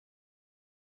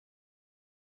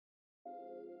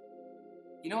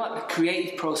You know what, the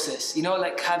creative process, you know,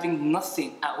 like having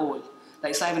nothing at all.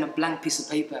 Like it's like having a blank piece of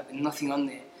paper with nothing on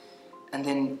there. And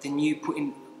then you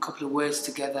putting a couple of words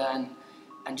together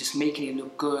and just making it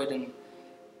look good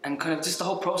and kind of just the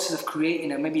whole process of creating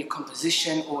maybe a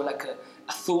composition or like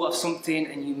a thought of something,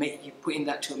 and you putting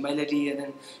that to a melody and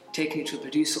then taking it to a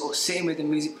producer or sitting with a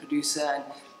music producer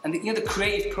and you know, the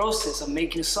creative process of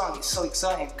making a song is so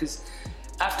exciting, because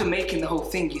after making the whole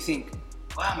thing you think,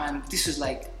 wow man, this is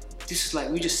like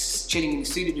we're just chilling in the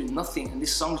studio doing nothing and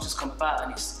this song's just come about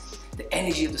and it's the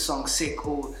energy of the song's sick,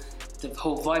 or the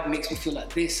whole vibe makes me feel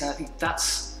like this, and I think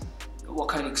that's what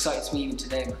kind of excites me even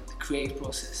today, man, the creative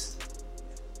process.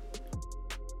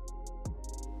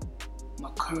 My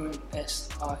current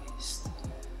best artist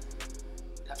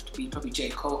would have to be probably J.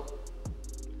 Cole.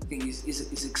 I think he's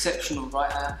an exceptional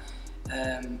writer.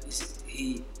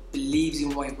 He believes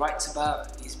in what he writes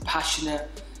about, he's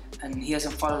passionate, and he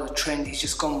hasn't followed a trend, he's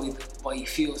just gone with what he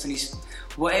feels, and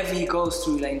whatever he goes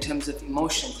through, like in terms of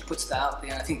emotion, he puts that out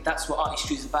there, and I think that's what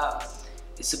artistry is about.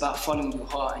 It's about following your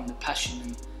heart and the passion,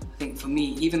 and I think for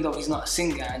me, even though he's not a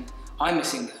singer and I'm a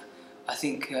singer, I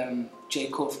think J.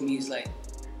 Cole for me is like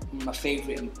my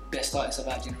favourite and best artist of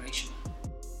our generation.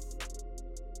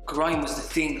 Grime was the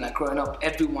thing, like growing up,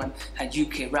 everyone had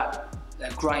UK rap,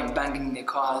 like grime banging in their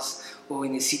cars or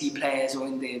in their CD players or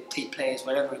in their tape players,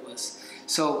 whatever it was.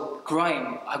 So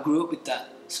grime, I grew up with that,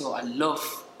 so I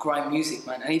love grime music,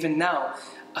 man. And even now,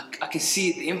 I can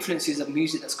see the influences of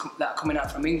music that are coming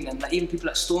out from England. Like even people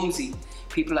like Stormzy,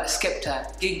 people like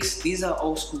Skepta, Giggs. These are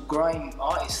old school grime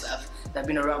artists that have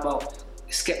been around. Well,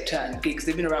 Skepta and Giggs,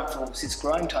 they've been around since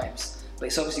grime times. But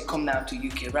it's obviously come now to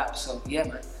UK rap. So yeah,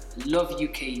 man, I love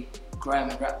UK grime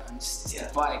and rap, and it's the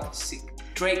vibe. It's sick.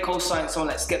 Drake co-signed someone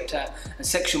like Skepta and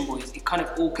Section Boys. It kind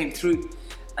of all came through.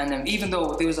 And even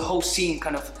though there was a whole scene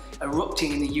kind of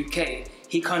erupting in the UK,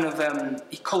 he kind of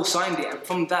he co-signed it, and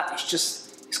from that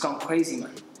it's gone crazy,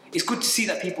 man. It's good to see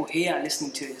that people here are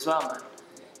listening to it as well, man,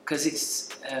 because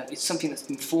it's something that's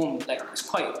been formed, like it's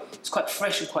quite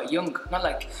fresh and quite young. Not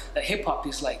like hip hop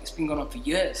is like it's been going on for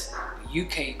years. But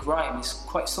UK grime is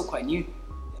still quite new.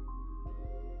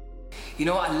 You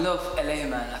know what, I love LA,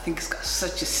 man. I think it's got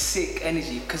such a sick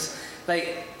energy, because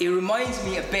like it reminds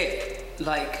me a bit.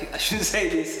 Like, I shouldn't say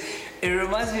this, it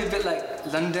reminds me a bit like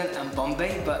London and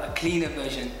Bombay, but a cleaner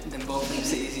version than both of them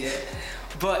cities, yeah.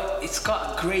 But it's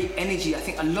got a great energy. I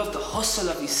think I love the hustle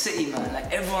of this city, man.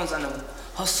 Like everyone's on a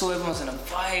hustle, everyone's on a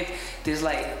vibe. There's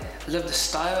like, I love the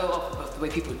style of the way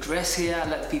people dress here. I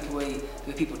like the way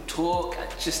people talk.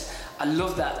 I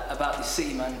love that about this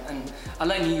city, man. And I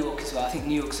like New York as well. I think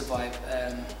New York's a vibe.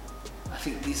 I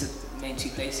think these are the main two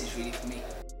places really for me.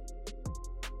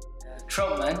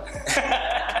 Trump, man.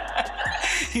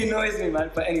 He annoys me,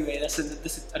 man. But anyway,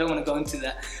 I don't want to go into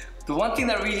that. The one thing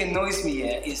that really annoys me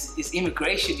here is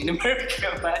immigration in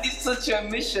America, man. It's such a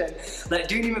mission. Like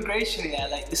doing immigration here,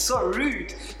 like it's so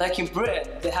rude. Like in Britain,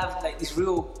 they have like this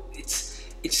real. It's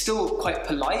still quite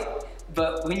polite,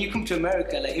 but when you come to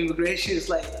America, like immigration is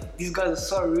like these guys are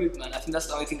so rude, man. I think that's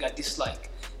the only thing I dislike.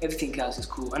 Everything else is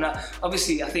cool, and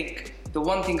obviously I think the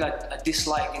one thing I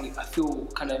dislike and I feel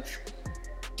kind of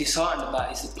disheartened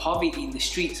about is the poverty in the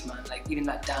streets, man. Like even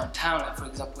like downtown, like for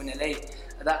example in LA,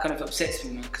 that kind of upsets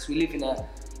me, man, because we live in a,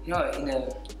 you know, I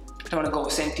don't want to go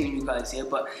senti on you guys here,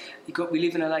 but we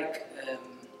live in a like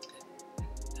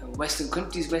Western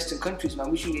countries,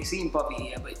 man. We shouldn't be seeing poverty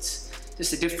here, but it's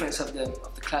just the difference of the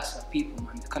class of people,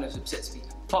 man. It kind of upsets me.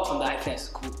 Apart from that, I think it's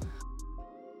cool.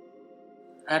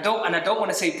 And I don't want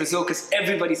to say Brazil because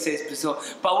everybody says Brazil,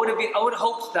 but I would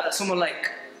hope that someone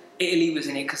like Italy was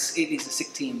in it, because Italy's a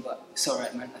sick team, but it's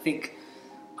alright, man. I think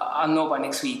I'll know by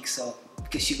next week, so I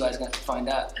guess you guys are going to have to find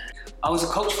out. I was a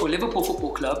coach for Liverpool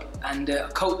Football Club and a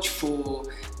coach for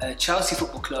Chelsea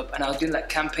Football Club, and I was doing like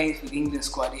campaigns with the England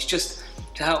squad. It's just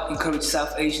to help encourage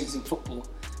South Asians in football.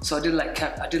 So I'm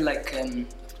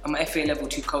an FA level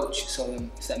 2 coach, so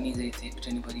if that means anything to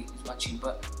anybody who's watching,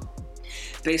 but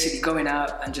basically going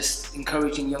out and just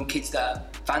encouraging young kids that are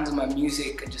fans of my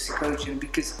music and just encouraging them,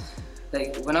 because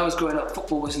like when I was growing up,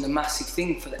 football wasn't a massive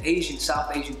thing for the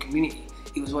South Asian community.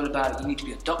 It was all about, you need to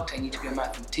be a doctor, you need to be a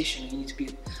mathematician, you need to be,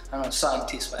 I don't know, a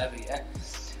scientist, whatever, yeah?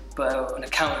 But an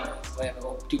accountant, whatever,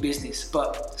 or do business.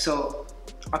 But so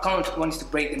I kind of wanted to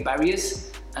break the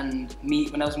barriers and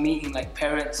when I was meeting like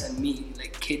parents and meeting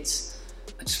like kids,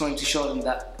 I just wanted to show them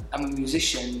that I'm a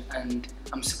musician and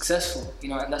I'm successful, you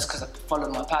know, and that's because I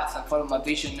followed my path, I followed my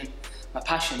vision and my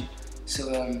passion.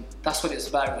 So that's what it's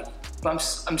about really. But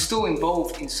I'm still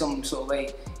involved in some sort of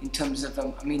way in terms of,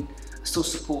 I still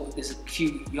support. There's a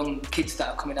few young kids that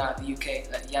are coming out of the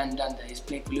UK, like Jan Danda, he's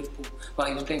playing for Liverpool. Well,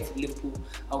 he was playing for Liverpool.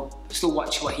 I'll still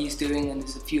watch what he's doing, and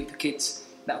there's a few of the kids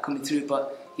that are coming through.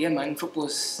 But yeah, man,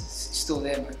 football's still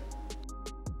there, man.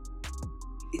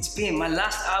 It's been, my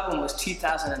last album was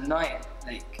 2009,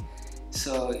 like,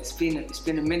 so it's been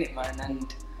a minute, man,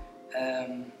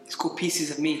 and it's called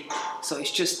Pieces of Me. So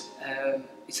it's just,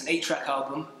 it's an 8-track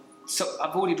album. So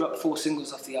I've already dropped 4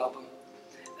 singles off the album.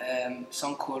 A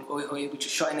song called Oi Hoi, which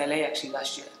was shot in LA actually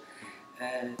last year.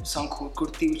 A song called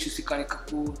Kurti, which was with Kanika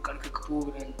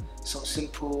Kapoor, and So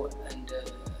Simple, and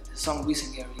the song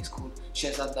recently I released called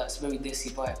Shehzada. It's a very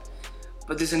desi vibe.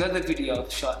 But there's another video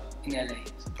I've shot in LA,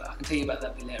 but I can tell you about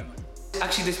that a bit later on.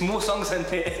 Actually, there's more songs on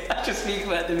there. I should speak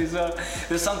about them as well.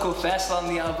 There's a song called Faisal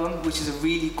on the album, which is a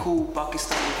really cool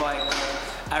Pakistani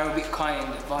vibe, Arabic kind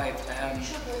of vibe.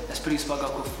 That's produced by a guy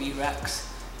called Free Racks.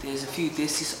 There's a few a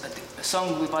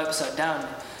song with Vibe Upside Down.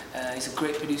 He's a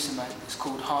great producer, man. It's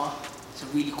called Ha. It's a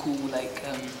really cool like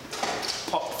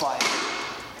pop vibe.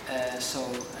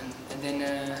 And then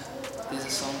there's a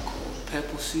song called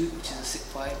Purple Suit, which is a sick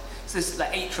vibe. So there's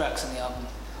like 8 tracks on the album.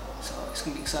 So it's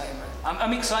gonna be exciting, man.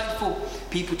 I'm excited for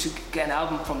people to get an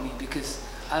album from me because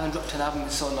I haven't dropped an album in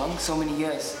so long, so many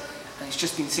years, and it's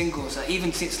just been singles. Like,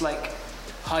 even since like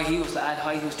High Heels, like I had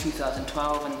High Heels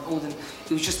 2012, and all them,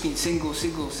 it was just been singles.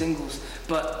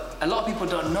 But a lot of people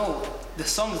don't know the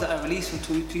songs that I released from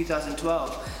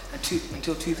 2012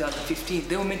 until 2015.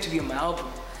 They were meant to be on my album,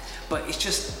 but it's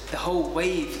just the whole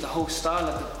wave, the whole style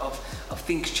of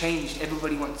things changed.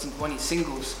 Everybody wanted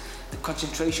singles. The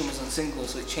concentration was on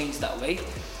singles, so it changed that way.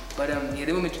 But yeah,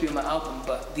 they were meant to be on my album,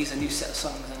 but these are a new set of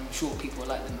songs, and I'm sure people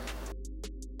like them.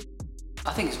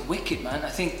 I think it's wicked, man. I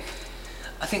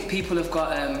think people have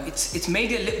got it's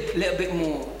made it a little bit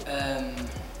more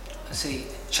let's say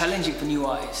challenging for new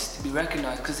artists to be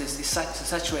recognised because it's a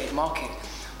saturated market.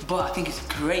 But I think it's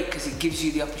great because it gives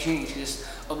you the opportunity to just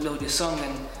upload a song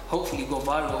and hopefully go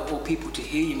viral, or people to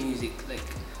hear your music like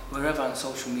wherever on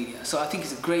social media. So I think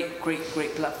it's a great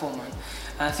platform, man.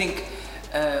 And I think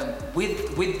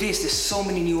with this, there's so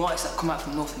many new artists that come out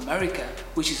from North America,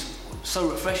 which is so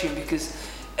refreshing because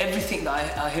everything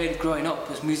that I heard growing up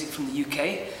was music from the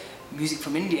UK, music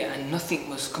from India, and nothing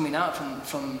was coming out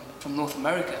from North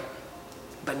America.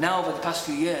 But now over the past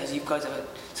few years, you guys have had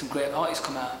some great artists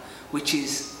come out, which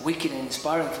is wicked and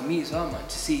inspiring for me as well, man,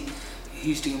 to see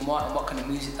who's doing what and what kind of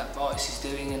music that artist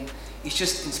is doing. And it's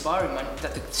just inspiring, man,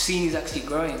 that the scene is actually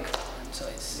growing. And so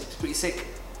it's pretty sick.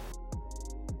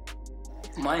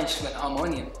 My instrument,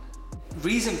 harmonium.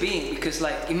 Reason being, because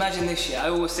like, imagine this, yeah, I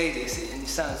always say this, and it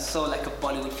sounds so like a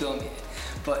Bollywood film, yeah,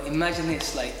 but imagine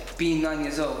this, like being 9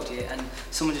 years old, yeah, and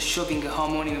someone just shoving a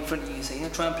harmonium in front of you and saying,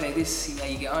 try and play this, see how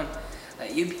you get on.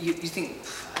 Like, you think,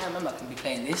 I'm not gonna be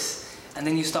playing this. And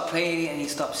then you start playing it and you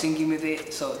start singing with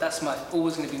it. So that's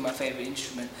always gonna be my favorite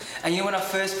instrument. And when I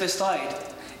first started,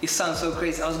 it sounds so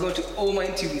crazy. I was going to all my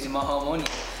interviews in my harmonium,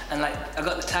 and like I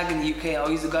got the tag in the UK. I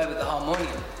was the guy with the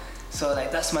harmonium. So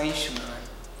like that's my instrument,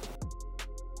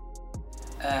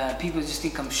 man. People just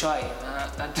think I'm shy.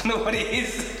 I don't know what it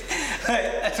is.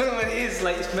 I don't know what it is.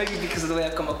 Like it's maybe because of the way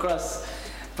I come across,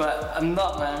 but I'm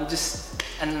not, man. I'm just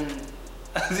I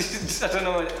don't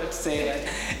know what to say. Like,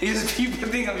 it's just people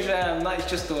think I'm shy. I'm not. It's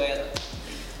just the way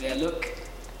I look.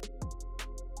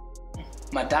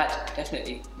 My dad,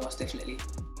 definitely, most definitely.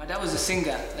 My dad was a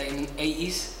singer, like in the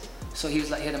 80s, so he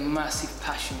had a massive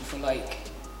passion for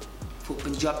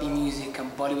Punjabi music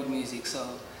and Bollywood music.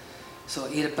 So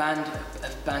he had a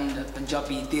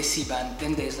Punjabi desi band.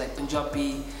 Then there's like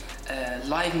Punjabi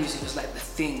live music was like the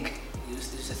thing. It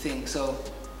was a thing. So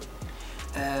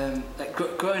like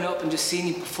growing up and just seeing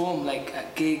him perform like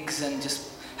at gigs and just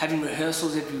having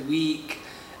rehearsals every week,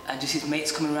 and just his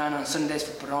mates coming around on Sundays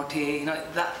for parathe,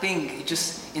 that thing, it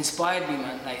just inspired me,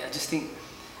 man. Like I just think,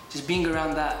 just being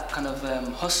around that kind of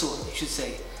hustle, you should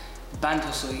say, band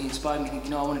hustle, it inspired me to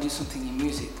think, I want to do something in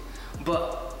music.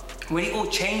 But when it all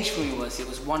changed for me it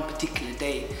was one particular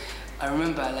day. I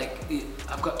remember like,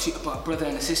 I've got a brother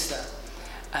and a sister,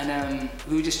 and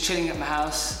we were just chilling at my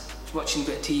house, watching a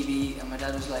bit of TV, and my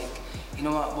dad was like, you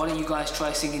know what, why don't you guys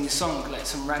try singing this song, like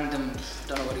some random,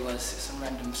 don't know what it was, some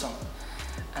random song.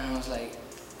 And I was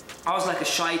like a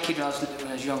shy kid when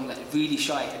I was young, like really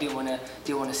shy. I didn't want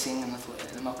to sing, and I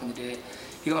thought, I'm not going to do it.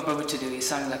 He got my brother to do it. It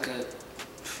sounded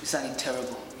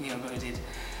terrible. My brother did.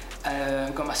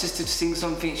 Got my sister to sing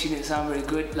something. She didn't sound very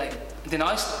good. Like then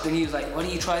he was like, why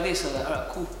don't you try this? I was like, all right,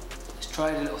 cool. Let's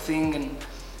try the little thing, and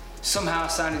somehow I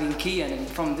sounded in key. And then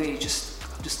from there, I just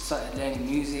started learning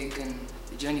music, and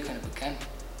the journey kind of began.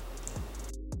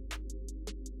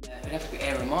 it'd have to be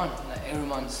Rahman. Like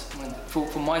Rahman's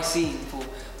for my scene,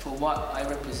 for what I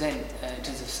represent in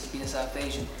terms of being a South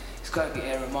Asian. It's got to be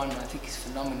Rahman. I think he's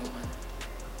phenomenal, man.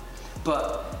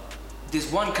 But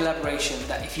there's one collaboration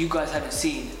that if you guys haven't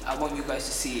seen, I want you guys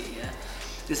to see it. Yeah,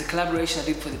 there's a collaboration I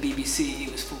did for the BBC.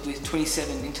 It was with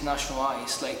 27 international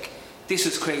artists. Like this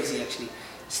was crazy actually.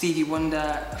 Stevie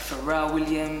Wonder, Pharrell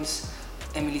Williams,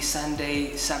 Emily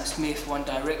Sandé, Sam Smith, One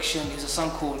Direction. There's a song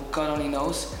called God Only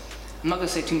Knows. I'm not gonna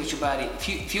say too much about it.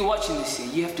 If you're watching this here,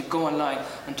 you have to go online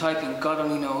and type in God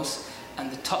Only Knows,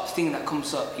 and the top thing that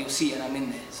comes up, you'll see it, and I'm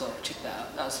in there. So check that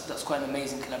out. That's quite an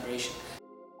amazing collaboration.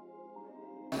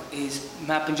 Is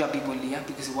my Punjabi Bolliya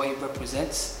because of what it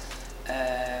represents.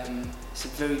 It's a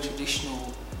very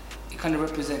traditional. It kind of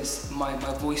represents my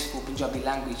voice for Punjabi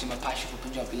language and my passion for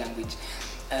Punjabi language.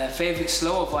 Favorite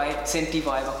slower vibe, senti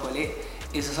vibe I call it,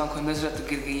 is a song called Nazrat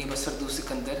Gir Gayi Basar Du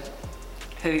Sikandar.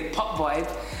 Favorite pop vibe,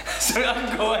 so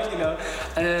I'm going, you know.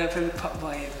 Favorite pop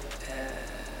vibe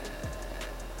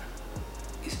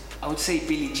is, I would say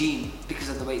Billie Jean because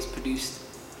of the way it's produced.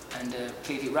 And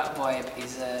favorite rap vibe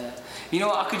is, you know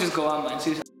what, I could just go on, man.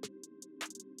 Seriously.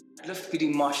 I'd love to be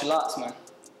doing martial arts, man.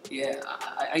 Yeah,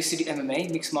 I used to do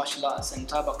MMA, mixed martial arts and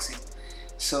Thai boxing.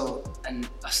 So, and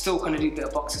I still kind of do a bit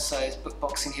of boxercise,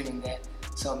 boxing here and there.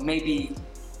 So maybe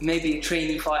a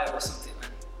trainee fighter or something,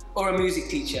 man. Or a music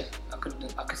teacher. I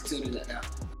could still do that now.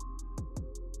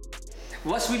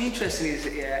 What's really interesting is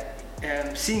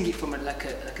seeing it from like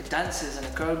a dancer's and a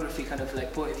choreography kind of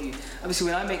like point of view. Obviously,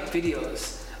 when I make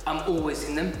videos, I'm always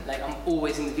in them. Like I'm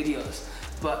always in the videos.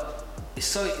 But it's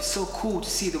so cool to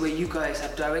see the way you guys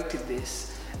have directed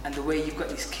this and the way you've got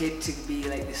this kid to be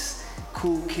like this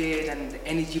cool kid and the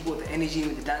energy, brought the energy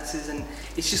with the dancers, and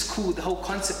it's just cool. The whole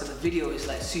concept of the video is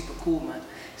like super cool, man.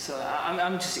 So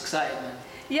I'm just excited, man.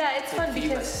 Yeah, it's fun for you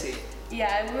guys to because see it.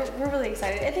 yeah, we're really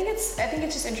excited. I think it's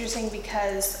just interesting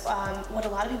because what a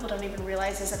lot of people don't even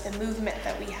realize is that the movement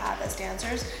that we have as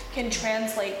dancers can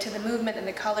translate to the movement and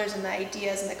the colors and the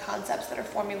ideas and the concepts that are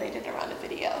formulated around a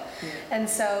video. Yeah. And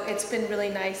so it's been really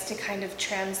nice to kind of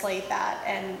translate that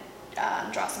and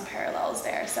draw some parallels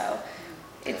there. So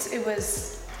it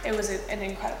was an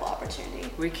incredible opportunity.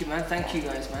 Wicked, man. Thank you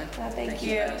guys, man. Thank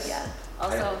you. Yeah.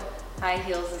 Also, high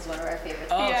heels is one of our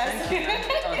favorites. Oh, Yes. thank you, man.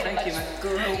 Oh, thank you,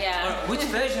 man. Yeah. Which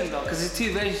version though? Because there's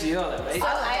two versions, you know that, right? So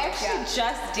I actually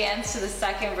just danced to the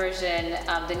second version,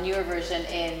 the newer version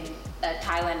in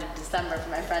Thailand in December for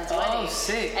my friend's wedding. Oh,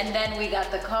 sick. And then we got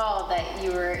the call that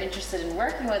you were interested in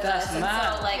working with That's us. And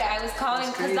mad. so like I was calling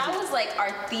because that was like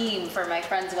our theme for my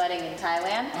friend's wedding in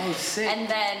Thailand. Oh, sick. And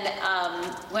then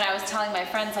when I was telling my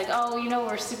friends like, oh, you know,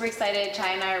 we're super excited,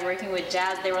 Chaya and I are working with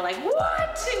Jaz, they were like,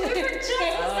 what? And we were just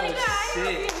like that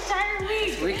the entire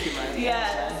week. It's wicked, man.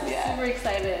 Yeah, super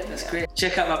excited. That's great.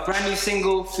 Check out my brand new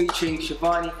single featuring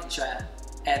Shivani and Chaya,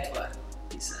 Aitvaar.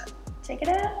 Peace out. Check it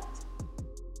out.